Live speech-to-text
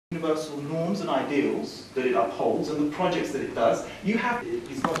universal norms and ideals that it upholds and the projects that it does,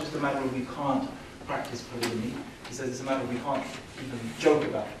 it's not just a matter of we can't practice polygamy. He says it's a matter of we can't even joke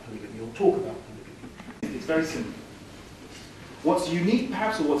about polygamy or talk about polygamy. It's very simple. What's unique,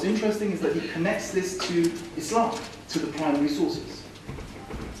 perhaps, or what's interesting is that he connects this to Islam, to the primary sources.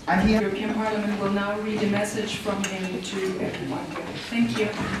 And the European Parliament will now read a message from him to everyone. Thank you.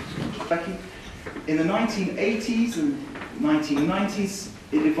 In the 1980s and 1990s,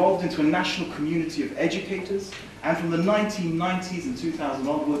 it evolved into a national community of educators, and from the 1990s and 2000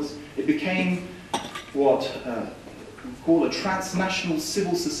 onwards, it became what we call a transnational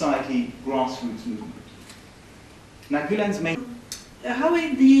civil society grassroots movement. Now, Gülen's main...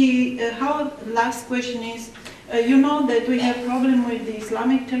 last question is, you know that we have problem with the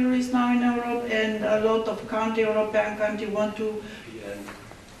Islamic terrorists now in Europe, and a lot of European countries want to...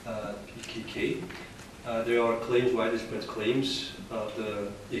 PKK. There are claims, widespread claims of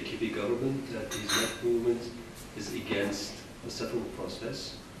the AKP government that the Hizmet movement is against a settlement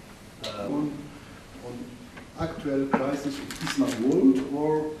process. On actual crisis of Islam world,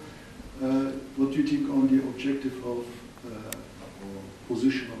 or what do you think on the objective of or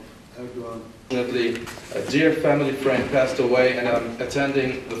position of Erdogan? Unfortunately, a dear family friend passed away and I'm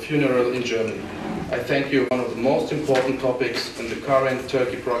attending the funeral in Germany. I thank you. One of the most important topics in the current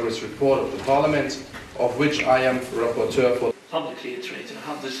Turkey Progress Report of the Parliament, of which I am rapporteur for. Publicly iterated,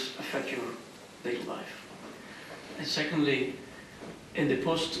 how does this affect your daily life? And secondly, in the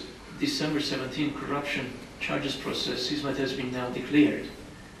post-December 17 corruption charges process, Hizmet has been now declared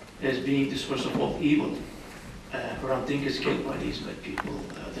as being the source of all evil. Hrant is killed by the Hizmet people.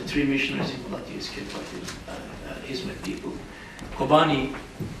 The 3 missionaries in Malatya is killed by the Hizmet people. Kobani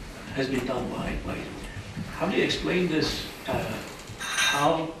has been done by How do you explain this?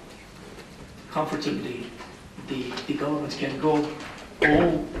 How comfortably the government can go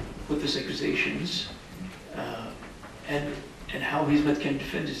all with these accusations, and how Hizmet can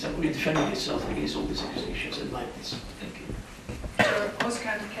defend itself, defending itself against all these accusations and lies. Thank you. Mr.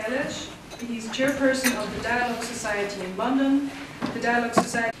 Oscar Kellesh. He's chairperson of the Dialogue Society in London. The Dialogue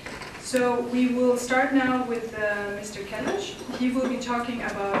Society. So we will start now with Mr. Kellesh. He will be talking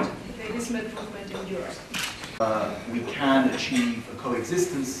about the Hizmet movement in Europe. We can achieve a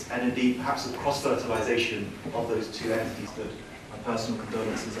coexistence and indeed perhaps a cross-fertilization of those two entities. That my personal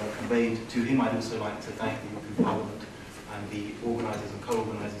condolences are conveyed to him. I'd also like to thank the European Parliament and the organisers and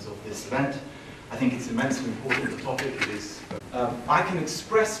co-organisers of this event. I think it's immensely important, the topic. It is. I can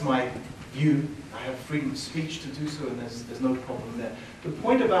express my view. I have freedom of speech to do so, and there's no problem there. The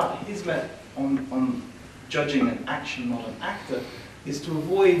point about Hizmet on judging an action, not an actor, is to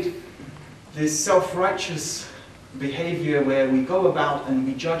avoid this self-righteous behavior where we go about and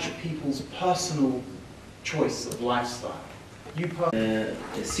we judge people's personal choice of lifestyle. A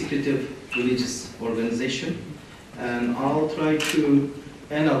secretive religious organization, and I'll try to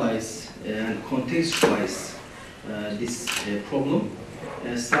analyze and contextualize this problem,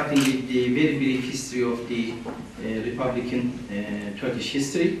 starting with the very brief history of the Republican Turkish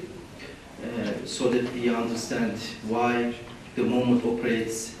history, so that we understand why the movement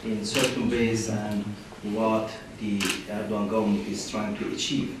operates in certain ways and what the Erdogan government is trying to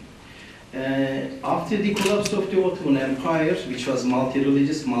achieve. After the collapse of the Ottoman Empire, which was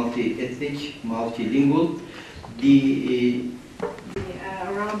multi-religious, multi-ethnic, multilingual,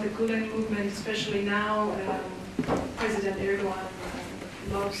 around the Gulen movement, especially now, President Erdogan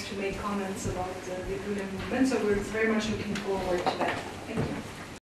loves to make comments about the Gulen movement, so we're very much looking forward to that. Thank you.